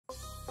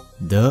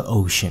The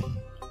ocean,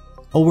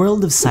 a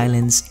world of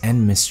silence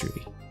and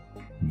mystery,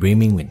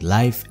 brimming with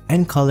life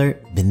and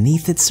color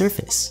beneath its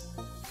surface.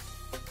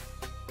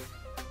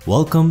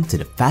 Welcome to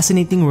the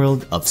fascinating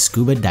world of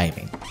scuba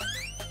diving.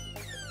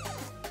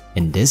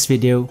 In this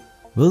video,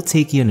 we'll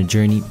take you on a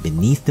journey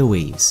beneath the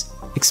waves,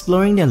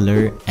 exploring the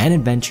allure and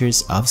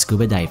adventures of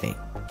scuba diving.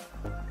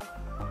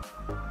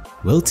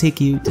 We'll take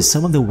you to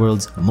some of the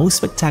world's most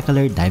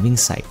spectacular diving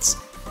sites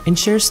and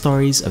share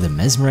stories of the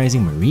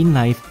mesmerizing marine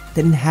life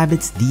that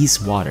inhabits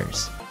these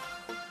waters.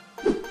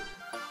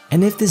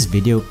 And if this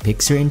video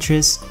piques your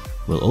interest,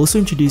 we'll also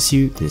introduce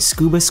you to the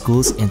Scuba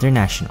Schools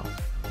International,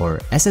 or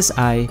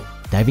SSI,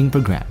 diving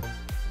program,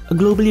 a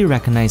globally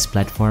recognized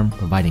platform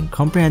providing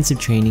comprehensive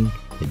training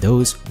to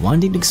those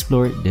wanting to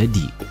explore the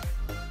deep.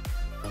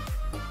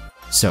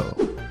 So,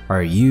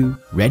 are you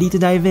ready to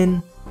dive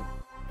in?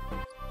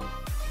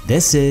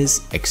 This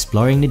is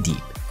Exploring the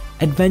Deep,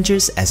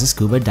 Adventures as a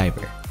Scuba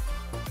Diver.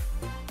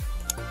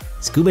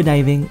 Scuba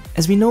diving,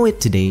 as we know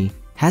it today,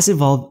 has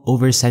evolved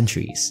over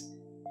centuries.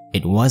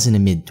 It was in the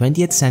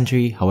mid-20th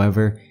century,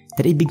 however,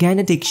 that it began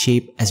to take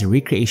shape as a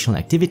recreational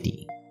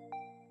activity.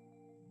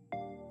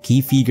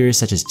 Key figures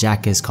such as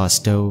Jacques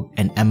Cousteau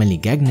and Emily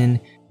Gagnon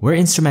were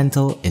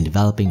instrumental in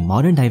developing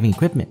modern diving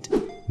equipment,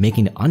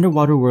 making the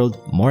underwater world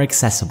more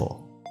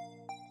accessible.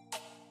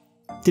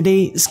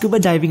 Today, scuba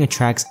diving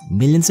attracts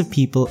millions of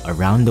people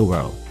around the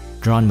world,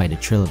 drawn by the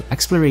thrill of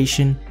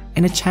exploration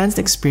and a chance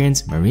to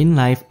experience marine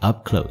life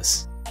up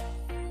close.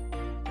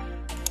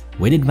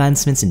 With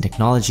advancements in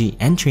technology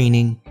and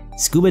training,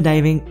 scuba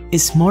diving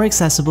is more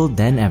accessible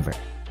than ever.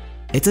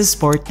 It's a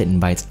sport that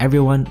invites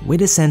everyone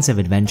with a sense of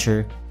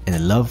adventure and a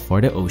love for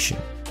the ocean.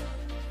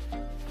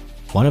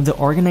 One of the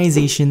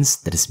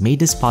organizations that has made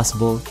this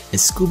possible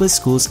is Scuba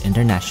Schools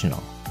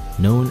International,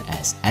 known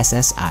as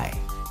SSI.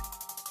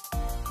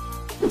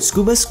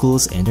 Scuba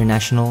Schools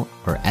International,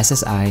 or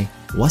SSI,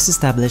 was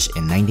established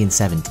in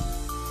 1970.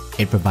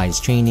 It provides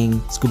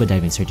training, scuba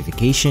diving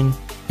certification,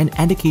 and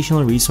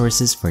educational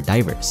resources for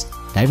divers,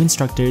 dive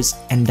instructors,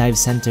 and dive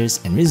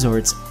centers and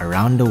resorts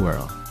around the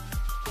world.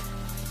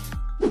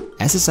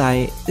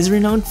 SSI is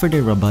renowned for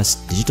their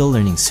robust digital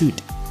learning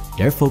suite,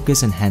 their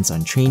focus on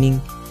hands-on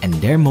training, and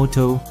their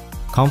motto,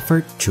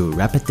 comfort through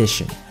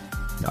repetition.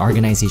 The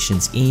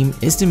organization's aim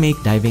is to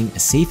make diving a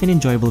safe and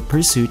enjoyable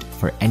pursuit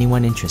for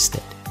anyone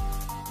interested.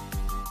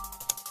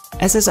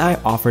 SSI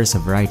offers a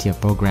variety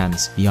of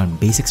programs beyond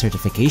basic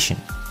certification.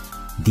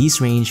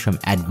 These range from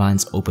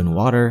advanced open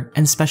water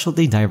and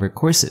specialty diver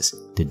courses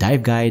to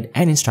dive guide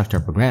and instructor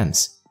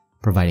programs,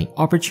 providing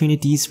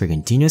opportunities for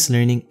continuous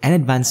learning and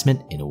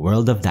advancement in the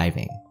world of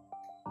diving.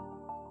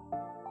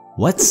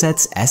 What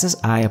sets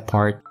SSI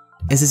apart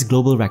is its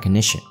global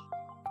recognition.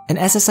 An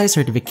SSI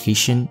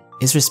certification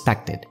is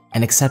respected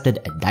and accepted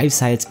at dive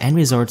sites and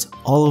resorts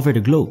all over the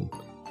globe,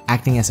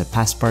 acting as a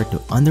passport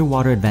to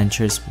underwater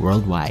adventures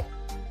worldwide.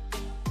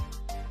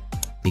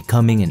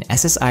 Becoming an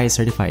SSI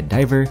certified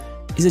diver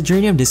is a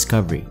journey of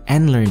discovery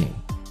and learning.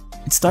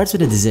 It starts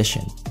with a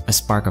decision, a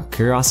spark of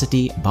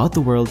curiosity about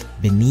the world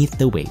beneath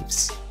the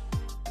waves.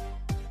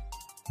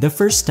 The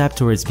first step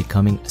towards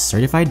becoming a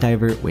certified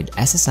diver with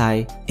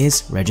SSI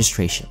is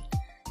registration.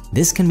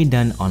 This can be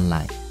done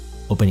online,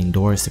 opening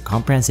doors to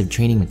comprehensive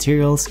training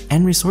materials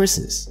and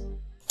resources.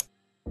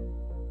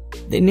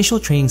 The initial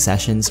training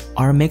sessions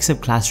are a mix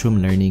of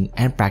classroom learning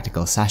and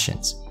practical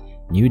sessions.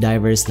 New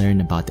divers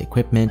learn about the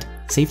equipment,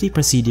 safety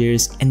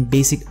procedures, and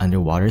basic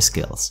underwater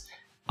skills,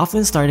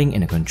 often starting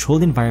in a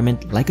controlled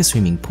environment like a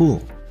swimming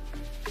pool.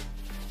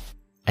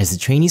 As the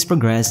trainees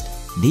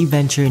progress, they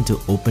venture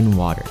into open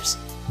waters,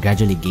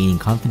 gradually gaining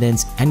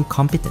confidence and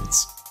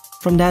competence.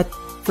 From that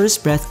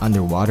first breath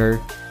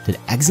underwater to the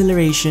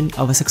exhilaration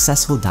of a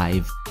successful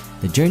dive,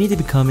 the journey to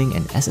becoming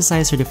an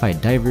SSI certified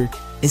diver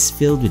is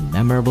filled with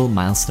memorable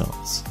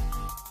milestones.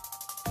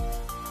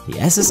 The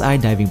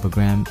SSI diving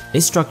program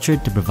is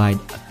structured to provide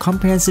a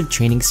comprehensive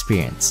training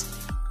experience.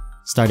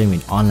 Starting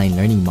with online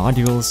learning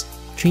modules,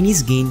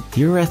 trainees gain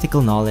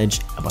theoretical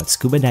knowledge about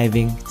scuba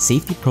diving,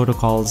 safety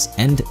protocols,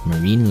 and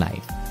marine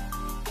life.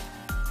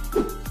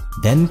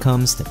 Then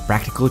comes the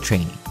practical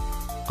training.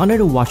 Under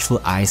the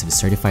watchful eyes of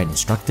certified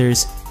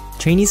instructors,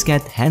 trainees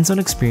get hands-on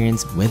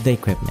experience with the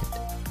equipment.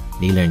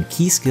 They learn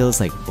key skills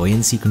like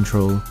buoyancy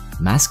control,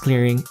 mask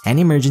clearing, and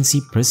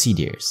emergency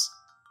procedures.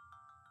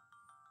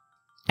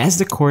 As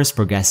the course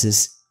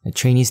progresses, the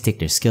trainees take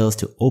their skills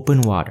to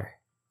open water.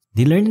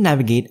 They learn to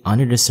navigate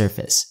under the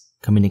surface,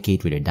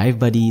 communicate with their dive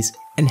buddies,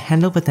 and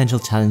handle potential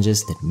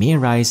challenges that may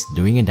arise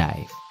during a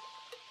dive.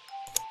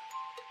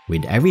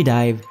 With every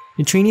dive,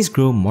 the trainees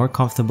grow more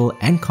comfortable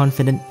and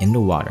confident in the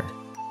water.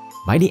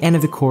 By the end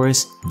of the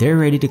course, they're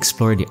ready to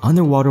explore the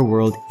underwater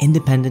world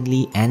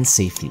independently and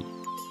safely.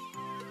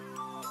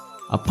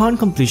 Upon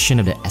completion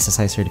of the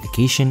SSI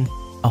certification,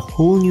 a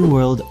whole new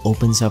world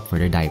opens up for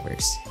their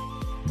divers.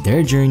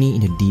 Their journey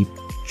into deep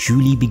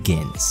truly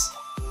begins.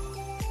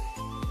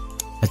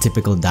 A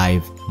typical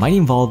dive might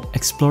involve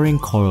exploring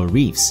coral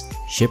reefs,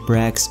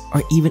 shipwrecks,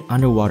 or even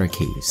underwater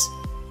caves.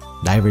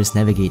 Divers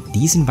navigate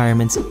these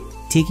environments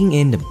taking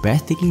in the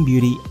breathtaking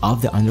beauty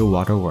of the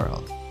underwater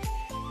world.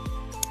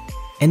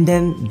 And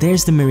then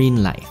there's the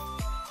marine life.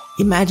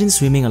 Imagine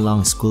swimming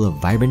along a school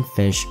of vibrant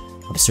fish,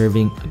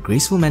 observing a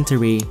graceful manta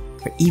ray,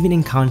 or even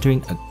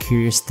encountering a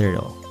curious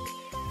turtle.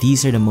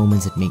 These are the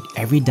moments that make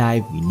every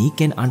dive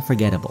unique and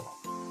unforgettable.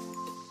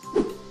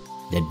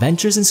 The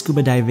adventures in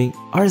scuba diving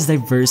are as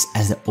diverse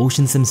as the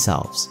oceans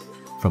themselves,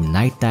 from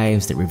night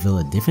dives that reveal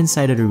a different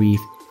side of the reef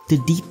to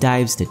deep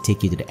dives that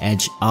take you to the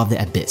edge of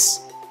the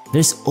abyss.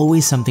 There's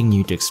always something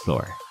new to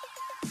explore.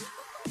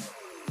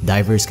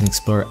 Divers can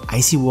explore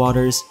icy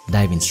waters,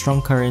 dive in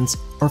strong currents,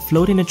 or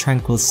float in the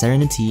tranquil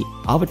serenity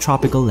of a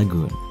tropical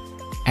lagoon.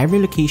 Every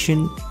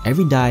location,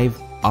 every dive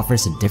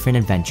offers a different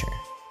adventure.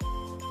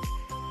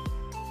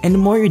 And the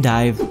more you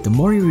dive, the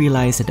more you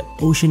realize that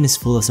the ocean is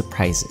full of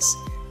surprises.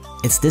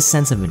 It's this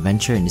sense of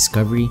adventure and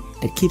discovery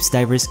that keeps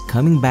divers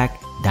coming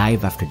back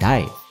dive after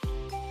dive.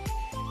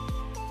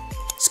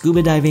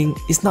 Scuba diving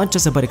is not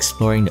just about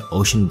exploring the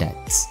ocean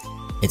depths.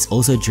 It's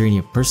also a journey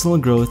of personal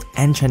growth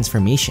and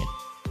transformation.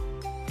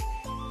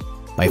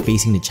 By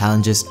facing the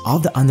challenges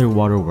of the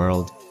underwater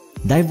world,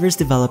 divers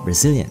develop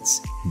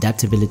resilience,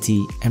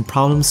 adaptability, and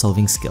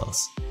problem-solving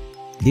skills.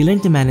 They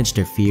learn to manage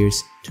their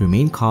fears, to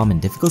remain calm in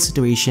difficult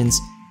situations,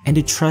 and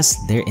to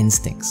trust their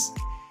instincts.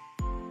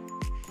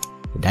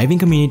 The diving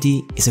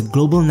community is a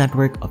global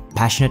network of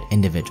passionate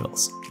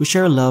individuals who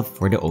share a love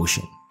for the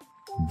ocean.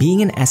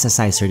 Being an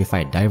SSI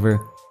certified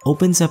diver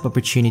opens up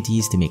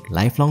opportunities to make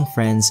lifelong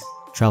friends,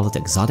 travel to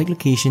exotic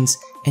locations,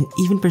 and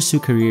even pursue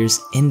careers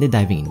in the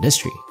diving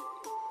industry.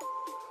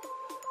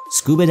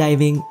 Scuba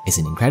diving is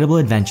an incredible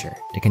adventure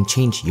that can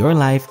change your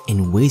life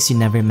in ways you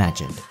never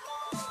imagined.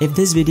 If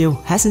this video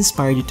has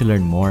inspired you to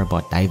learn more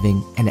about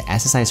diving and the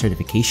SSI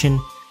certification,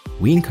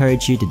 we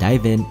encourage you to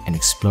dive in and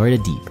explore the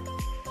deep.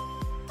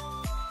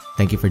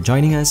 Thank you for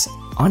joining us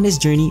on this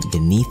journey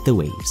beneath the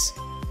waves.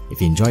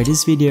 If you enjoyed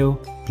this video,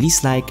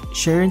 please like,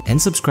 share,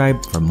 and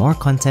subscribe for more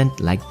content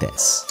like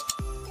this.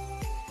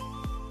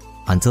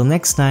 Until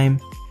next time,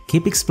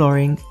 keep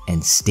exploring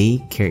and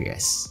stay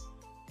curious.